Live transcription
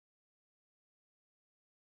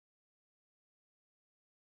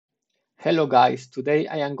Hello guys, today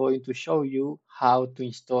I am going to show you how to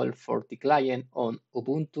install Forticlient on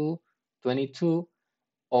Ubuntu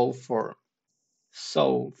 22.04.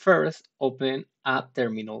 So first open a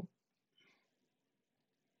terminal.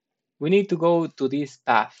 We need to go to this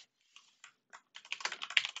path,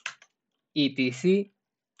 etc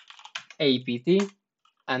apt,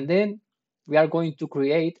 and then we are going to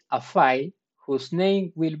create a file whose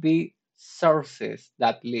name will be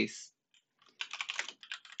sources.list.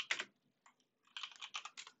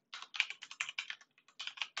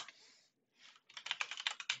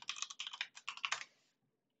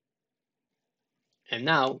 And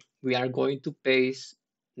now we are going to paste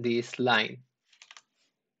this line.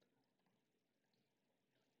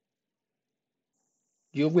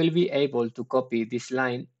 You will be able to copy this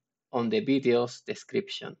line on the video's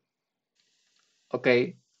description.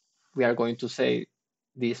 Okay, we are going to save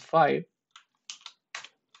this file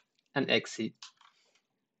and exit.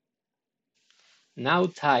 Now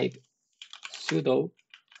type sudo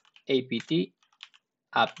apt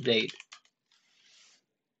update.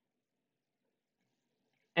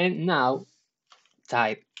 And now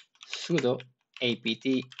type sudo apt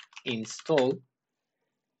install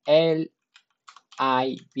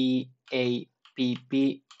libapp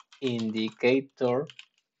indicator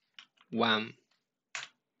 1.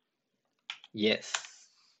 Yes,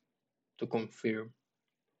 to confirm.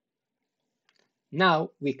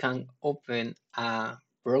 Now we can open a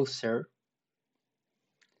browser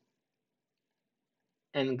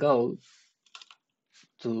and go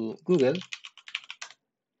to Google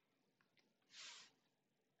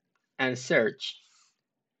and search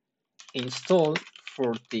install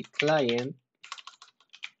Forticlient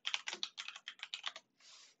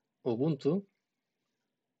Ubuntu.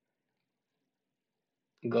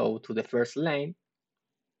 Go to the first line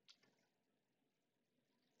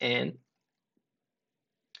and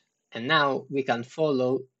now we can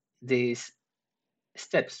follow these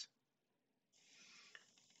steps.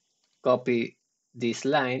 Copy this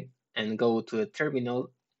line and go to the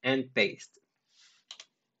terminal and paste.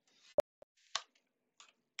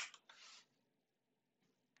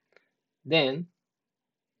 Then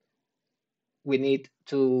we need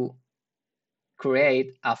to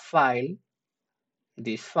create a file,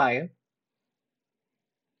 this file.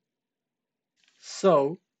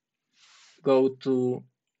 So go to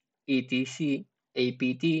etc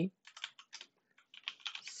apt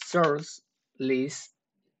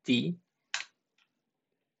sources.list.d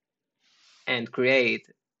and create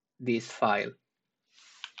this file.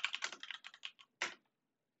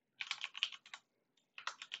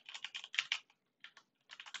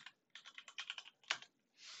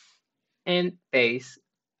 And paste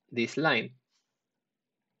this line.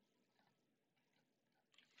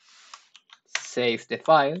 Save the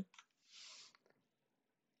file,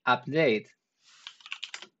 update,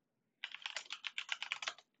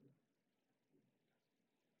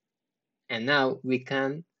 and now we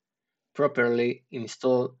can properly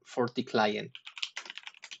install Forticlient.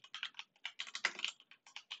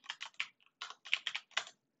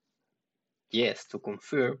 Yes, to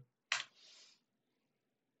confirm.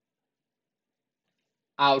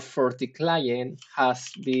 Our Forticlient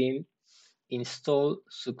has been installed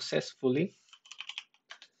successfully,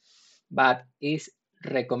 but is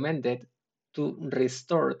recommended to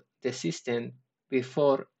restore the system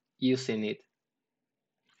before using it.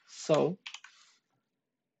 So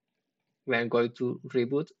we are going to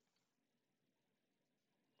reboot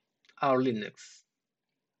our Linux.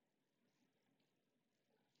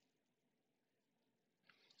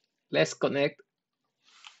 Let's connect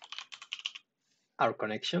our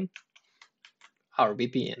connection, our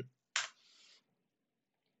VPN.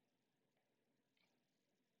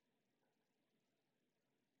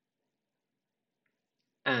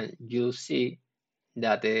 And you see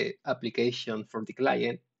that the application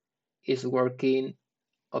Forticlient is working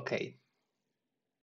okay.